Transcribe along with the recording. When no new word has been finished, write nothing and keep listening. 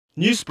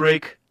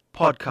Newsbreak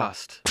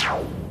podcast.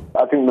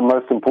 I think the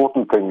most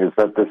important thing is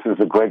that this is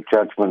a great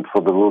judgment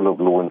for the rule of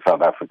law in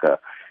South Africa.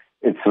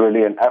 It's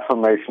really an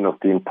affirmation of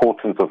the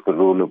importance of the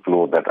rule of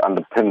law that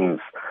underpins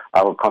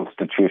our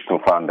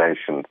constitutional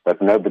foundation,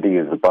 that nobody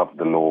is above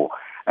the law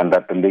and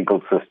that the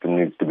legal system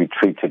needs to be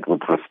treated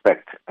with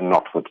respect and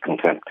not with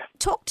contempt.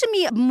 Talk to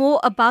me more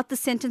about the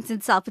sentence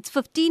itself. It's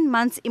 15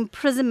 months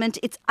imprisonment.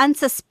 It's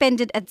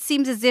unsuspended. It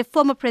seems as if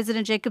former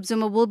President Jacob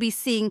Zuma will be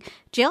seeing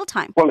jail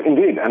time. Well,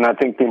 indeed. And I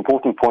think the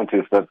important point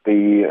is that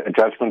the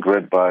judgment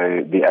read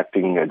by the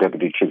acting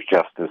Deputy Chief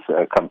Justice,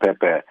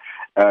 Nkandla,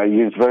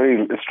 used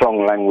very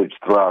strong language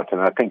throughout.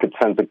 And I think it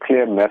sends a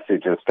clear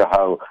message as to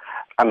how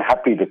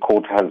unhappy the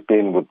court has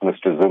been with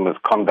Mr. Zuma's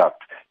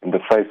conduct in the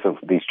face of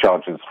these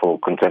charges for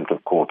contempt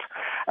of court.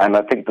 And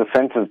I think the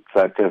sentence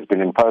that has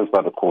been imposed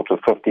by the court of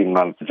 15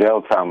 months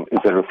jail time is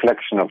a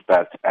reflection of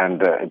that,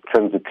 and it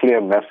sends a clear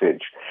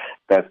message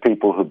that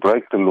people who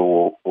break the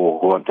law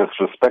or who are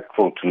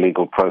disrespectful to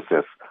legal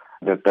process,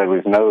 that there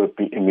is no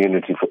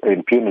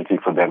impunity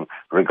for them,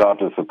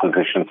 regardless of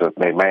positions that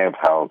they may have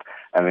held.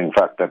 And in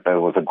fact, that there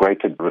was a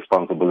greater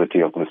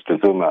responsibility of Mr.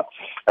 Zuma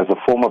as a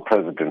former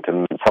president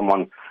and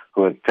someone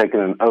who had taken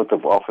an oath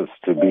of office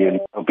to be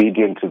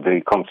obedient to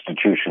the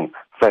Constitution,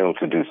 failed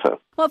to do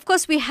so. Well, of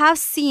course, we have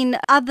seen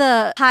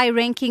other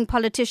high-ranking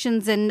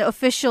politicians and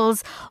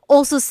officials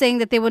also saying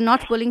that they were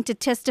not willing to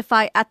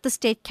testify at the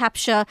State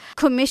Capture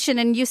Commission,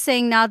 and you're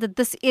saying now that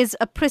this is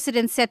a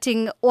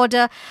precedent-setting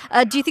order.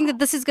 Do you think that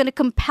this is going to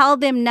compel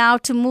them now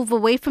to move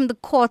away from the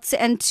courts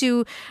and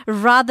to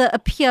rather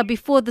appear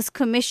before this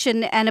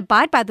commission and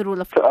abide by the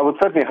rule of law? I would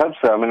certainly hope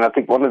so. I mean, I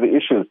think one of the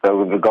issues, though,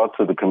 with regard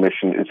to the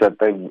commission is that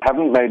they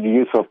haven't made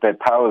use of their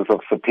powers of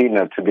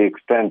subpoena to the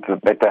extent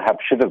that they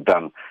perhaps should have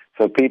done.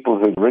 So people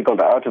who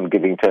wriggled out of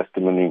giving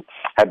testimony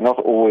had not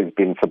always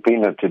been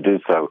subpoenaed to do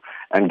so.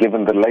 And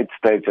given the late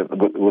stage at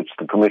which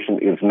the commission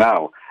is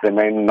now, there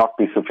may not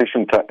be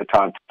sufficient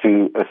time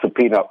to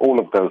subpoena all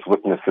of those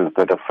witnesses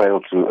that have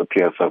failed to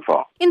appear so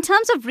far. In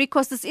terms of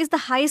recourse, this is the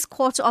highest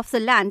court of the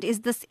land.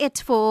 Is this it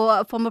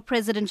for former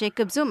President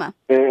Jacob Zuma?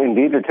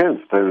 Indeed it is.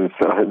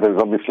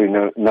 There's obviously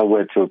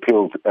nowhere to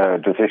appeal a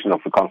decision of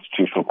the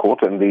Constitutional Court,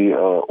 and the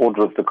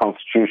order of the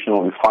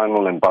Constitutional is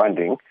final and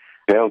binding.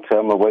 Jail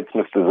term awaits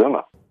Mr.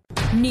 Zuma.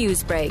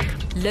 Newsbreak,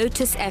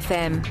 Lotus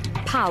FM,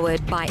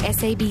 powered by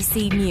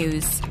SABC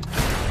News.